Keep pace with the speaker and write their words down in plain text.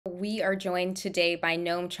We are joined today by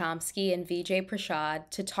Noam Chomsky and Vijay Prashad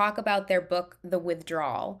to talk about their book, The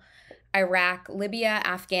Withdrawal: Iraq, Libya,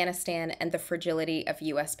 Afghanistan, and the Fragility of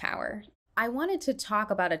U.S. Power. I wanted to talk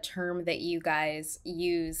about a term that you guys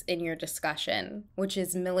use in your discussion, which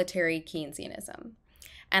is military Keynesianism.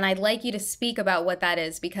 And I'd like you to speak about what that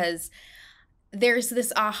is because there's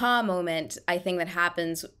this aha moment, I think, that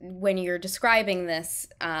happens when you're describing this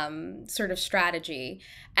sort of strategy.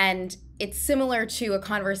 And it's similar to a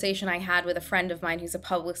conversation I had with a friend of mine who's a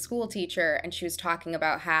public school teacher, and she was talking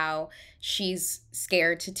about how she's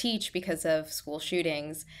scared to teach because of school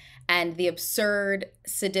shootings and the absurd,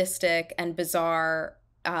 sadistic, and bizarre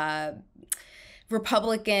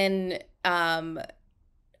Republican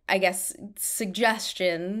I guess,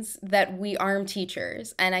 suggestions that we arm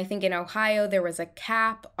teachers. And I think in Ohio, there was a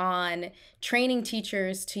cap on training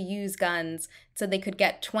teachers to use guns so they could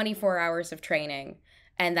get 24 hours of training,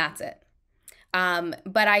 and that's it.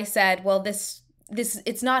 But I said, well, this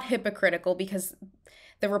it's not hypocritical because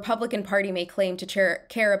the Republican Party may claim to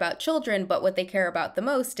care about children, but what they care about the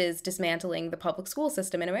most is dismantling the public school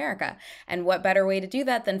system in America. And what better way to do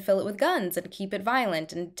that than fill it with guns and keep it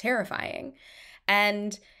violent and terrifying?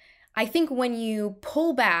 And I think when you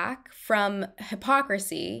pull back from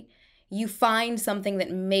hypocrisy, you find something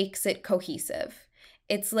that makes it cohesive.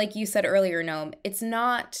 It's like you said earlier, Noam, it's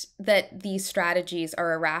not that these strategies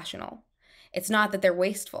are irrational. It's not that they're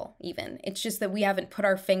wasteful, even. It's just that we haven't put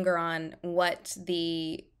our finger on what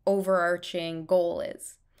the overarching goal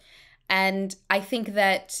is. And I think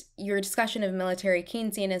that your discussion of military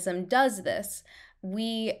Keynesianism does this.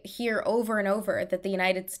 We hear over and over that the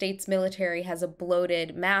United States military has a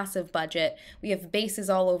bloated, massive budget. We have bases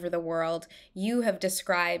all over the world. You have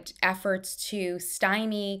described efforts to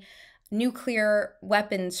stymie nuclear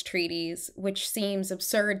weapons treaties, which seems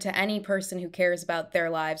absurd to any person who cares about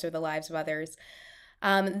their lives or the lives of others.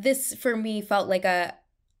 This, for me, felt like a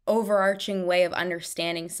overarching way of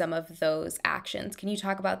understanding some of those actions. Can you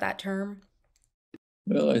talk about that term?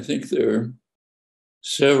 Well, I think there are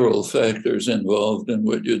several factors involved in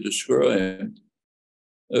what you described.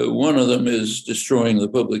 One of them is destroying the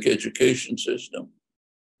public education system.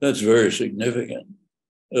 That's very significant.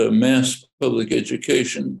 Mass public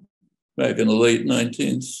education back in the late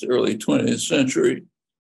 19th, early 20th century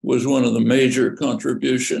was one of the major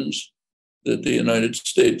contributions that the United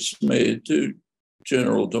States made to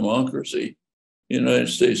general democracy. The United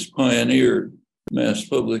States pioneered mass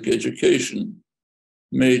public education.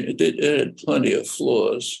 It had plenty of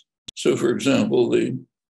flaws. So, for example, the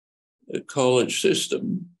college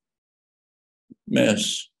system,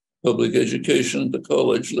 mass public education at the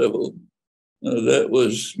college level, that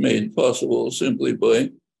was made possible simply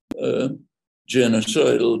by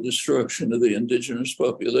genocidal destruction of the indigenous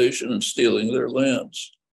population and stealing their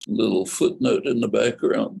lands. A little footnote in the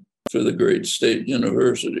background for the great state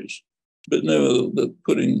universities. But now,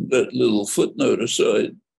 putting that little footnote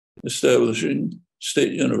aside, establishing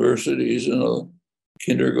state universities and a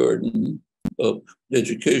kindergarten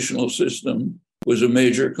educational system was a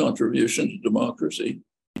major contribution to democracy.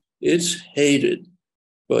 It's hated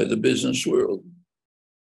by the business world.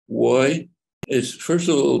 Why? It's, first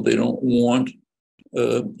of all, they don't want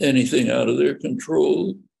anything out of their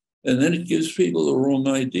control. And then it gives people the wrong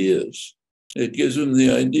ideas. It gives them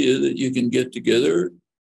the idea that you can get together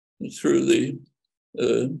through the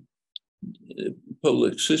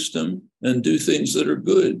public system and do things that are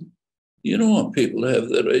good. You don't want people to have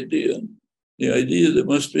that idea. The idea that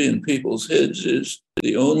must be in people's heads is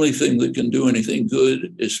the only thing that can do anything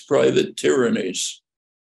good is private tyrannies.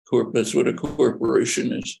 That's what a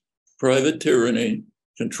corporation is. Private tyranny,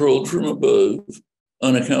 controlled from above,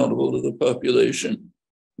 unaccountable to the population.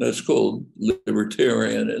 That's called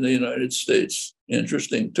libertarian in the United States.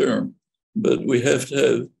 Interesting term. But we have to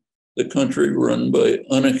have the country run by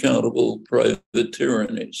unaccountable private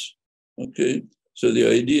tyrannies. Okay, so the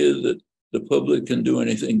idea that the public can do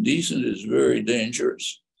anything decent is very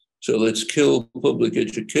dangerous. So let's kill public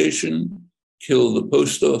education, kill the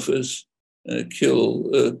post office,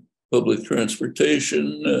 kill public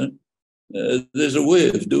transportation. There's a way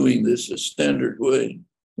of doing this, a standard way.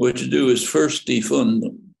 What you do is first defund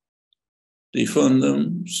them. Defund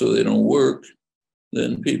them so they don't work.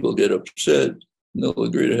 Then people get upset. They'll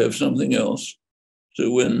agree to have something else.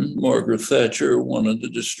 So when Margaret Thatcher wanted to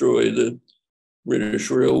destroy the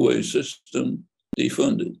British railway system,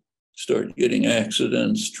 defund it, start getting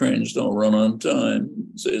accidents, trains don't run on time,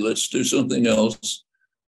 say, let's do something else,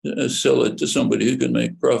 sell it to somebody who can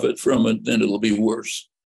make profit from it, then it'll be worse.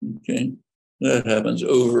 Okay, that happens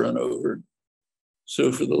over and over.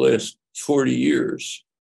 So for the last 40 years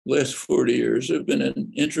have been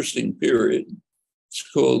an interesting period It's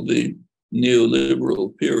called the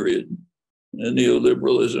neoliberal period. And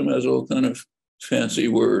neoliberalism has all kind of fancy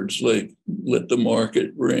words like let the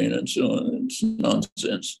market reign and so on. It's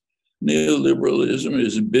nonsense. Neoliberalism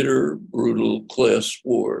is bitter, brutal class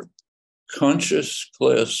war, conscious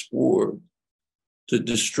class war to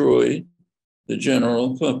destroy the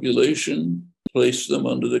general population, place them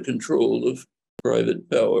under the control of private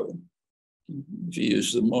power. If you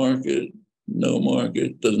use the market, no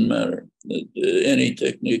market, doesn't matter. Any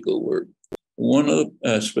technical word. One of the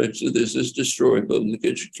aspects of this is destroy public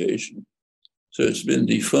education. So it's been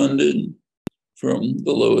defunded from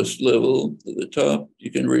the lowest level to the top.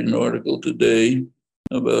 You can read an article today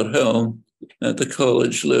about how at the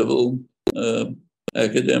college level,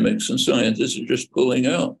 academics and scientists are just pulling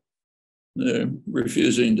out. They're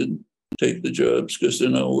refusing to take the jobs because they're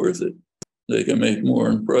not worth it. They can make more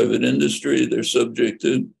in private industry. They're subject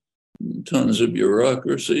to tons of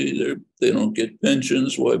bureaucracy. They don't get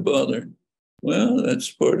pensions. Why bother? Well, that's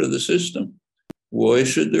part of the system. Why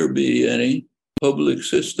should there be any public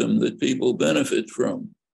system that people benefit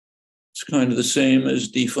from? It's kind of the same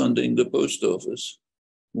as defunding the post office.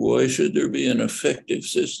 Why should there be an effective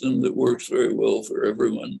system that works very well for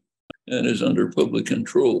everyone and is under public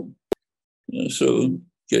control? So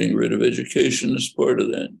getting rid of education is part of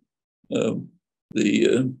that.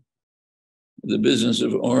 The business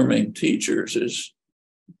of arming teachers is,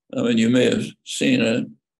 I mean, you may have seen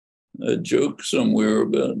a joke somewhere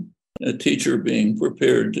about a teacher being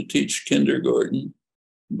prepared to teach kindergarten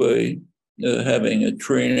by having a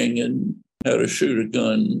training in how to shoot a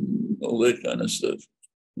gun, all that kind of stuff.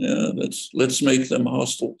 Yeah, let's make them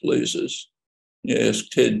hostile places. You ask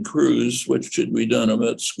Ted Cruz, what should be done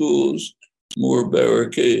about schools? More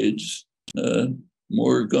barricades,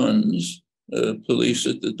 more guns, police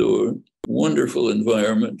at the door. Wonderful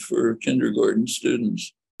environment for kindergarten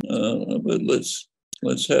students. But let's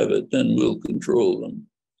have it, then we'll control them.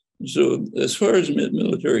 So as far as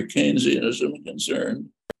military Keynesianism is concerned,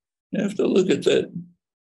 you have to look at that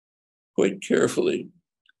quite carefully.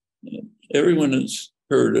 Everyone has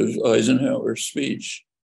heard of Eisenhower's speech,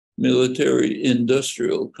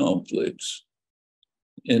 military-industrial complex.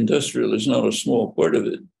 Industrial is not a small part of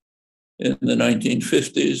it. In the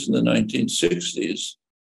 1950s and the 1960s,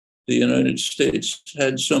 the United States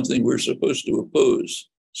had something we're supposed to oppose.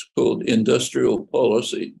 It's called industrial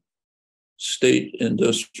policy, state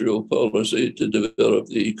industrial policy to develop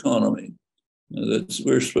the economy.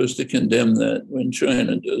 We're supposed to condemn that when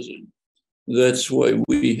China does it. That's why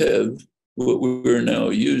we have what we're now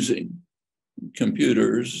using,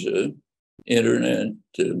 computers, internet,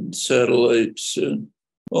 satellites,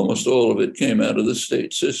 almost all of it came out of the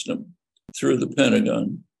state system through the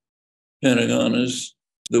Pentagon. Pentagon is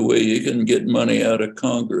the way you can get money out of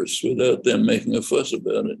Congress without them making a fuss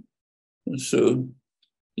about it. And so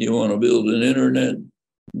you want to build an internet,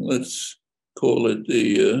 let's call it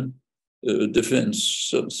the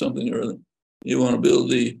defense something or other. You want to build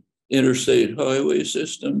the interstate highway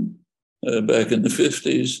system back in the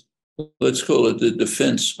 50s, let's call it the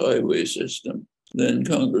defense highway system. Then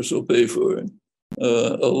Congress will pay for it.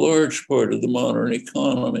 A large part of the modern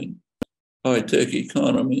economy, high-tech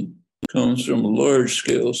economy, comes from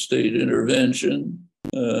large-scale state intervention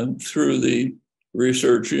through the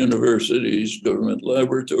research universities, government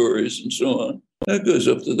laboratories, and so on. That goes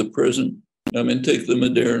up to the present. I mean, take the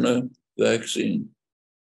Moderna vaccine.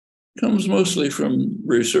 It comes mostly from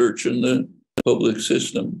research in the public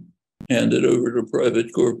system, handed over to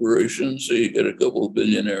private corporations, so you get a couple of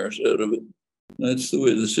billionaires out of it. That's the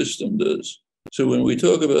way the system does. So when we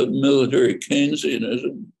talk about military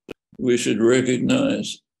Keynesianism, we should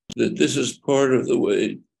recognize that this is part of the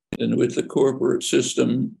way in which the corporate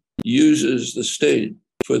system uses the state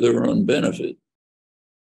for their own benefit,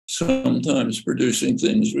 sometimes producing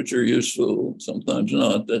things which are useful, sometimes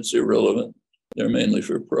not. That's irrelevant. They're mainly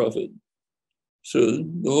for profit. So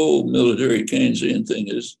the whole military Keynesian thing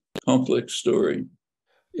is a complex story.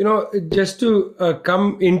 You know, just to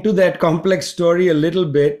come into that complex story a little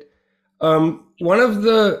bit, one of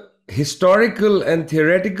the historical and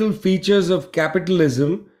theoretical features of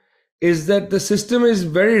capitalism is that the system is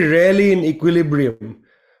very rarely in equilibrium.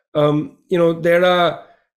 There are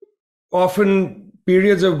often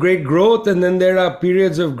periods of great growth, and then there are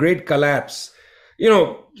periods of great collapse.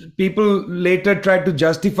 People later tried to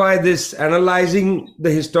justify this, analyzing the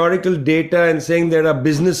historical data and saying there are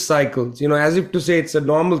business cycles, as if to say it's a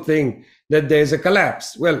normal thing that there's a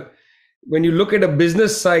collapse. Well, when you look at a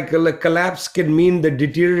business cycle, a collapse can mean the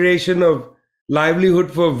deterioration of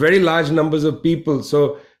livelihood for very large numbers of people.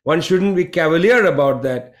 So one shouldn't be cavalier about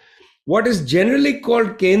that. What is generally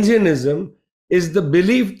called Keynesianism is the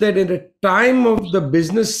belief that in a time of the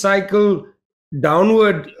business cycle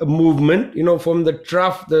downward movement, from the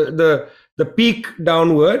trough, the peak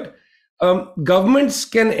downward, governments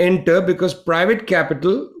can enter because private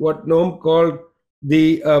capital, what Noam called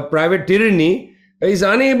the private tyranny, is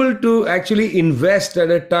unable to actually invest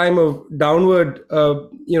at a time of downward,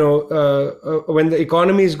 when the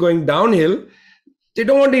economy is going downhill. They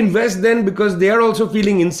don't want to invest then because they are also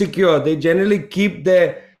feeling insecure. They generally keep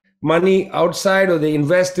their money outside, or they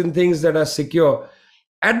invest in things that are secure.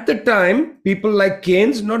 At the time, people like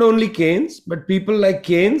Keynes, not only Keynes, but people like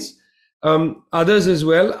Keynes, others as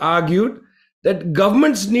well, argued that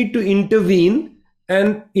governments need to intervene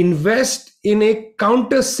and invest in a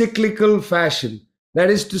counter-cyclical fashion. That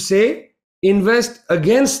is to say, invest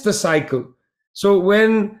against the cycle. So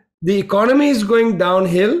when the economy is going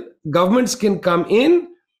downhill, governments can come in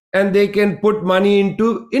and they can put money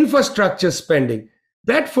into infrastructure spending.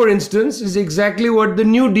 That, for instance, is exactly what the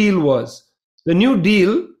New Deal was. The New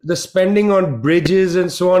Deal, the spending on bridges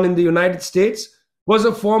and so on in the United States, was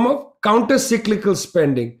a form of counter-cyclical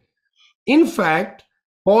spending. In fact,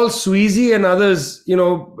 Paul Sweezy and others,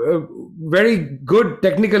 very good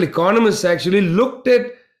technical economists actually looked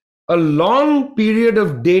at a long period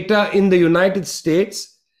of data in the United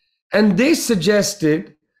States, and they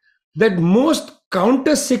suggested that most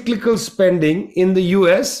counter-cyclical spending in the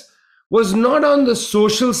US was not on the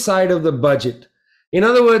social side of the budget. In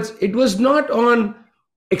other words, it was not on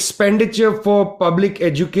expenditure for public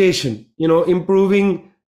education,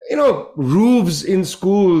 improving, roofs in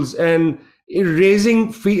schools and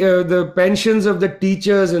raising the pensions of the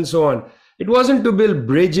teachers and so on. It wasn't to build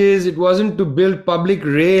bridges. It wasn't to build public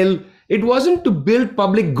rail. It wasn't to build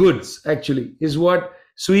public goods, actually, is what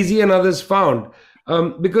Sweezy and others found.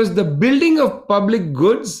 Because the building of public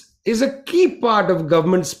goods is a key part of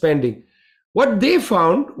government spending. What they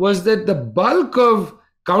found was that the bulk of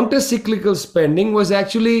counter-cyclical spending was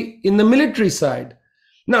actually in the military side.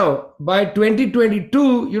 Now, by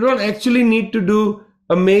 2022, you don't actually need to do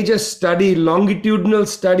a major study, longitudinal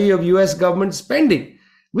study of US government spending.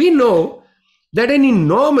 We know that an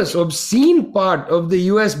enormous, obscene part of the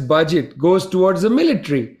US budget goes towards the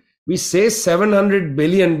military. We say 700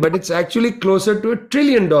 billion, but it's actually closer to $1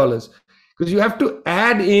 trillion, because you have to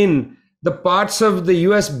add in the parts of the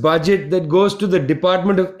US budget that goes to the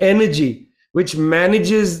Department of Energy, which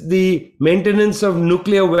manages the maintenance of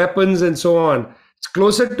nuclear weapons and so on. It's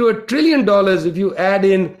closer to $1 trillion if you add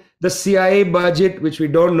in the CIA budget, which we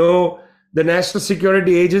don't know, the National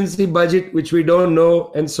Security Agency budget, which we don't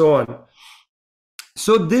know, and so on.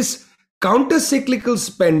 So this counter-cyclical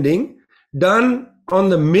spending done on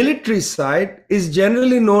the military side is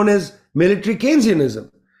generally known as military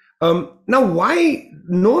Keynesianism. Now, why?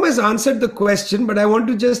 Noam has answered the question, but I want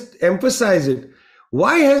to just emphasize it.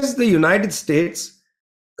 Why has the United States,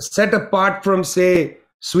 set apart from, say,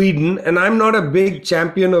 Sweden, and I'm not a big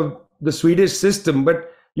champion of the Swedish system,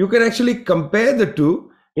 but you can actually compare the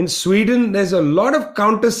two. In Sweden, there's a lot of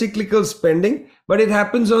counter-cyclical spending, but it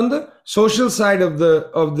happens on the social side of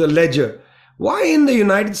the ledger. Why in the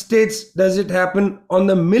United States does it happen on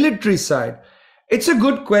the military side? It's a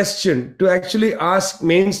good question to actually ask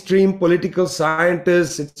mainstream political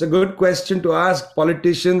scientists. It's a good question to ask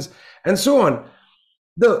politicians and so on.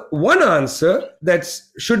 The one answer that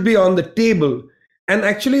should be on the table, and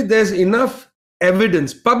actually there's enough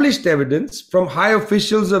evidence, published evidence from high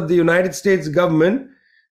officials of the United States government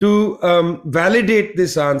to validate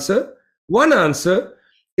this answer. One answer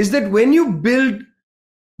is that when you build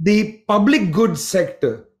the public goods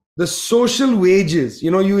sector, the social wages,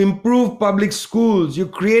 you improve public schools, you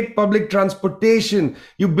create public transportation,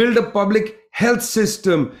 you build a public health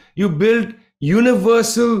system, you build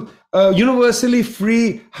universally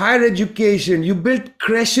free higher education, you build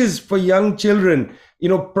creches for young children,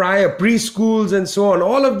 preschools and so on,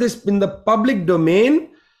 all of this in the public domain.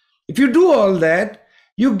 If you do all that,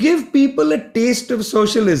 you give people a taste of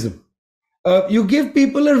socialism. You give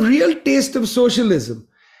people a real taste of socialism,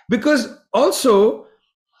 because also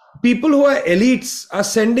people who are elites are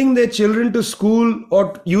sending their children to school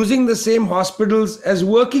or using the same hospitals as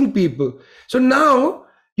working people. So now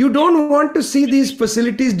you don't want to see these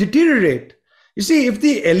facilities deteriorate. You see, if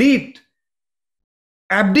the elite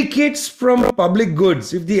abdicates from public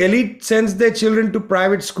goods, if the elite sends their children to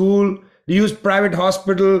private school, use private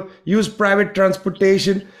hospital, use private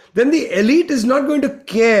transportation, then the elite is not going to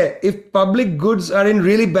care if public goods are in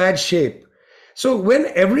really bad shape. So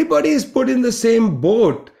when everybody is put in the same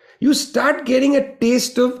boat, you start getting a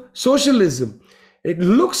taste of socialism. It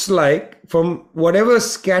looks like, from whatever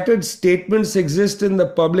scattered statements exist in the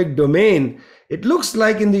public domain, it looks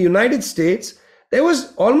like in the United States, there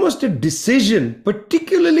was almost a decision,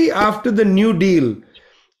 particularly after the New Deal,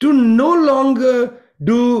 to no longer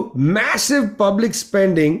do massive public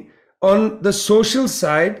spending on the social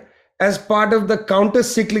side as part of the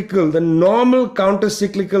counter-cyclical, the normal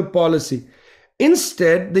counter-cyclical policy.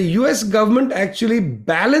 Instead, the US government actually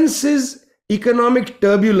balances economic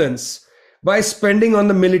turbulence by spending on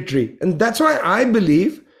the military. And that's why I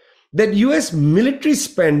believe that US military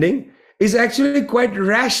spending is actually quite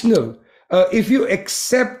rational if you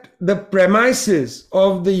accept the premises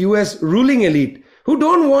of the US ruling elite, who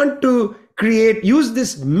don't want to use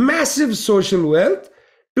this massive social wealth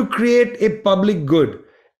to create a public good.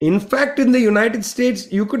 In fact, in the United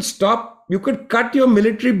States, you could cut your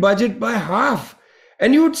military budget by half,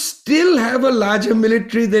 and you would still have a larger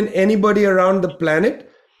military than anybody around the planet.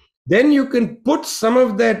 Then you can put some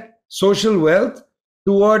of that social wealth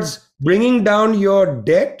towards bringing down your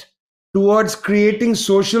debt, towards creating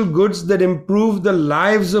social goods that improve the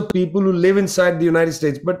lives of people who live inside the United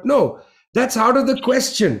States. But no, that's out of the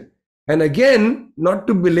question. And again, not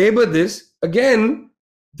to belabor this,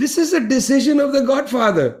 this is a decision of the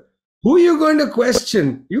Godfather. Who are you going to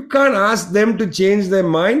question? You can't ask them to change their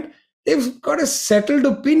mind. They've got a settled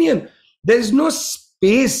opinion. There's no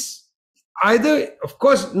space either, of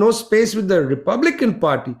course, no space with the Republican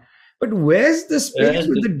Party. But where's the space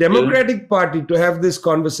with the Democratic Party to have this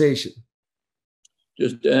conversation?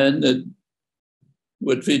 Just add that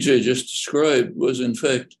what Vijay just described was in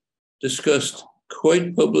fact discussed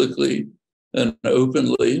quite publicly and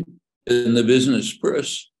openly in the business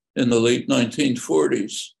press in the late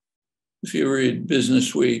 1940s. If you read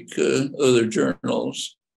Business Week, other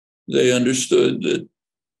journals, they understood that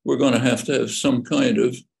we're going to have some kind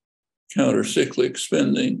of counter-cyclic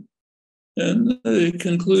spending. And they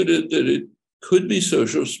concluded that it could be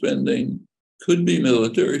social spending, could be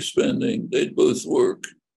military spending. They'd both work.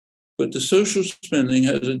 But the social spending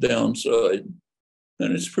has a downside.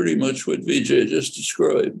 And it's pretty much what Vijay just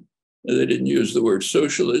described. They didn't use the word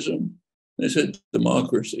socialism. They said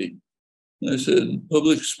democracy. They said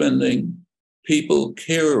public spending people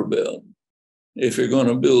care about. If you're going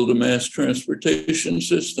to build a mass transportation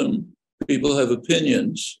system, people have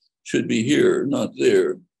opinions, should be here, not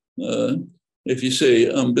there. If you say,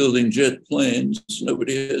 I'm building jet planes,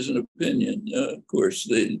 nobody has an opinion. Of course,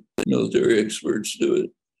 the military experts do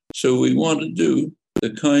it. So we want to do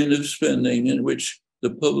the kind of spending in which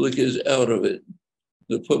the public is out of it.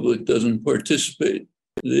 The public doesn't participate.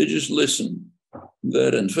 They just listen.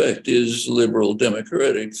 That, in fact, is liberal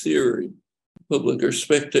democratic theory. Public are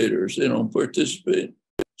spectators. They don't participate.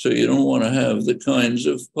 So you don't want to have the kinds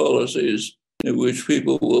of policies in which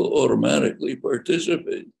people will automatically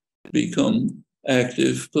participate, become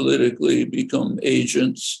active politically, become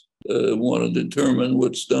agents, want to determine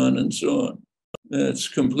what's done and so on. That's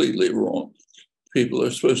completely wrong. People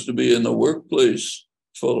are supposed to be in the workplace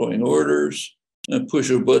following orders and push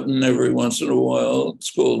a button every once in a while.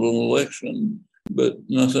 It's called an election, but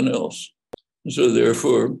nothing else. So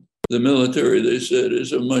therefore, the military, they said,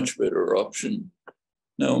 is a much better option.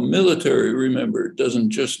 Now, military, remember, doesn't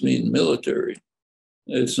just mean military.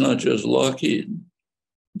 It's not just Lockheed.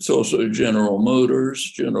 It's also General Motors,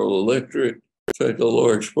 General Electric. In fact, a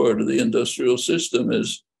large part of the industrial system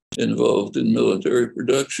is involved in military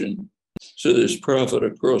production. So there's profit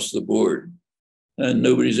across the board. And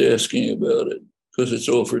nobody's asking about it because it's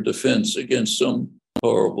all for defense against some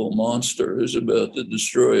horrible monster who's about to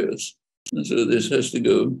destroy us. And so this has to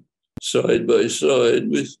go side by side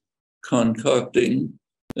with concocting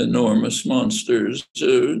enormous monsters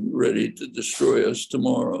ready to destroy us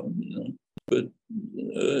tomorrow. But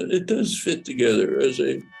it does fit together as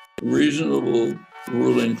a reasonable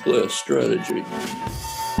ruling class strategy.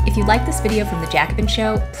 If you like this video from The Jacobin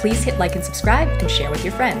Show, please hit like and subscribe and share with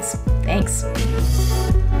your friends. Thanks.